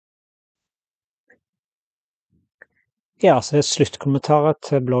Ja, så det sluttkommentarer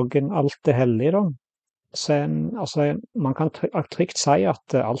til bloggen Alt er hellig da. Så man kan trygt si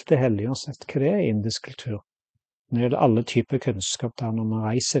at alt er hellig, uansett hva det i indisk kultur. Når det gjelder alle typer kunnskap der når man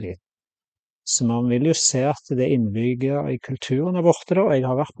reiser dit. Så man vil jo se at det innbygger i kulturen der borte da. Jeg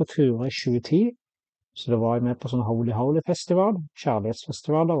har vært på turer i 2010, så det var jeg med på sånn Holy Festival,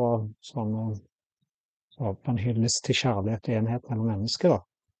 kjærlighetsfestival, og sånn på en hyllest til kjærlighet og enhet mellom mennesker da.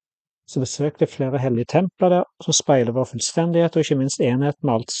 Så besøkte flere hellige templer der, som speiler vår fullstendighet, og ikke minst enhet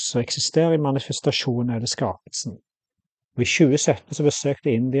med alt som eksisterer i manifestasjonen eller skapelsen. Og i 2017 så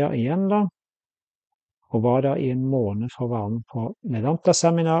besøkte India igjen da, og var der i en måned for å være med på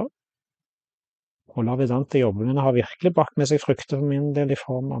Vedanta-seminar. Og la Vedanta-jobbene har virkelig bakt med seg frukter for min del i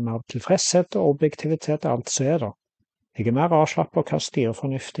form av mer tilfredshet og objektivitet av alt som er da. Jeg er mer avslappet på hva styrer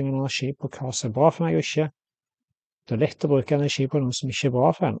fornuftig min energi på hva som er bra for meg og ikke. Det er lett å bruke energi på noe som ikke er bra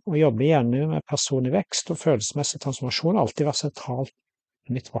for en, og jobbe gjerne med personlig vekst og følelsesmessig transformasjon har alltid vært sentralt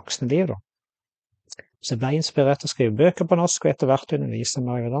i mitt voksne liv da. Så jeg ble inspirert til å skrive bøker på norsk og etter hvert undervise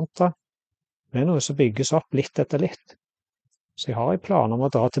med Vedanta. Det er noe som bygges opp litt etter litt. Så jeg har i planer om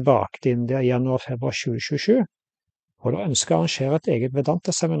å dra tilbake til India i januar-februar 2027, og da ønsker jeg å arrangere et eget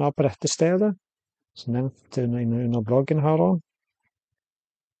Vedanta-seminar på dette stedet, som nevnt under bloggen her da.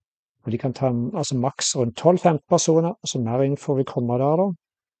 Og de kan ta maks rundt 12-15 personer, så mer info vil komme der da.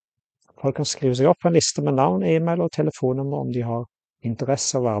 Folk kan skrive seg opp på en liste med navn, e-mail og telefonnummer om de har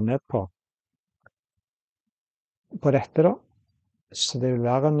interesse å være med på dette da. Så det vil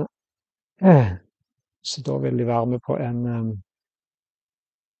være så da vil de være med på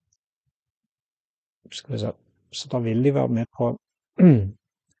så da vil de være med på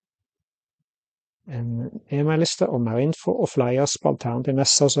en e-mail-liste og mer info og flyers på alternativ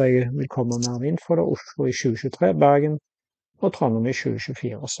messer, så jeg vil komme med mer info da, Oslo i 2023, Bergen og Trondheim i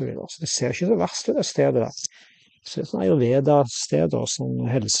 2024 og så videre. Så det ser ikke så verst ut det stedet der. Så det er sånn Ayurveda-steder, sånn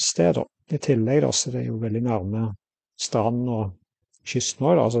helsesteder. I tillegg da, så det er jo veldig nærme stranden og kysten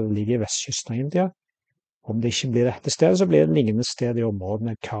også da, altså det ligger i vestkysten av India. Om det ikke blir dette stedet, så blir det lignende sted i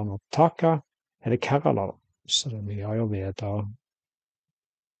områdene Karnataka eller Kerala da. Så det er mye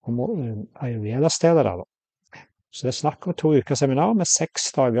Ayurveda-stedet der da. Så det er snakk om 2 uker seminar med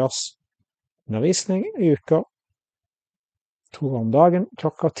 6 dagers undervisning i uker. 2 om dagen,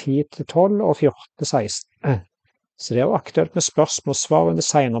 klokka 10 til 12 og 14 til 16. Så det er jo aktuelt med spørsmål og svar under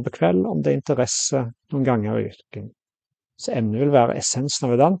senere på kveld om det er interesse noen ganger i uken. Så emnet vil være essensen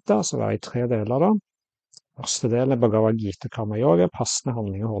av Vedanta, så være i 3 deler da. Første delen er Bhagavad Gita Karma Yoga, passende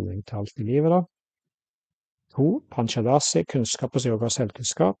handling og holdning til alt i livet da. 2. Panchadasi, kunnskap hos yoga og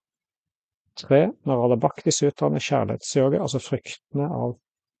selvkunnskap. 3. Narada Bhakti Sutraene, kjærlighetsyoga, altså fruktene av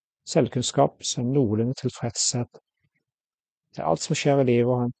selvkunnskap som noenlunde tilfredshet. Det er alt som skjer i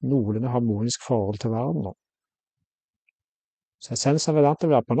livet og et noenlunde harmonisk forhold til verden da. Så essensen av Vedanta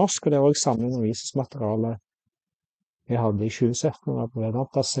vil være på norsk, og det er også samme undervisningsmateriale jeg hadde i 2017 og var på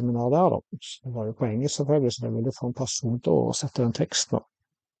Vedanta-seminar der da. Så det var jo på engelsk selvfølgelig, så det ville få en person til å oversette den teksten da.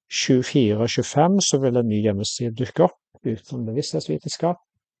 24-25 så vil en ny hjemmeside dukke opp utenom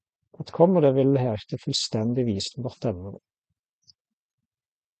bevissthetsvitenskap.com, og det vil hete fullstendig visdom.no.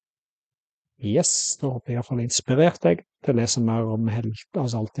 Yes, da håper jeg i hvert fall inspirert deg til å lese mer om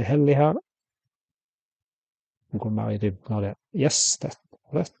alt det hellige her. Og gå mer i dybden av det. Yes, det.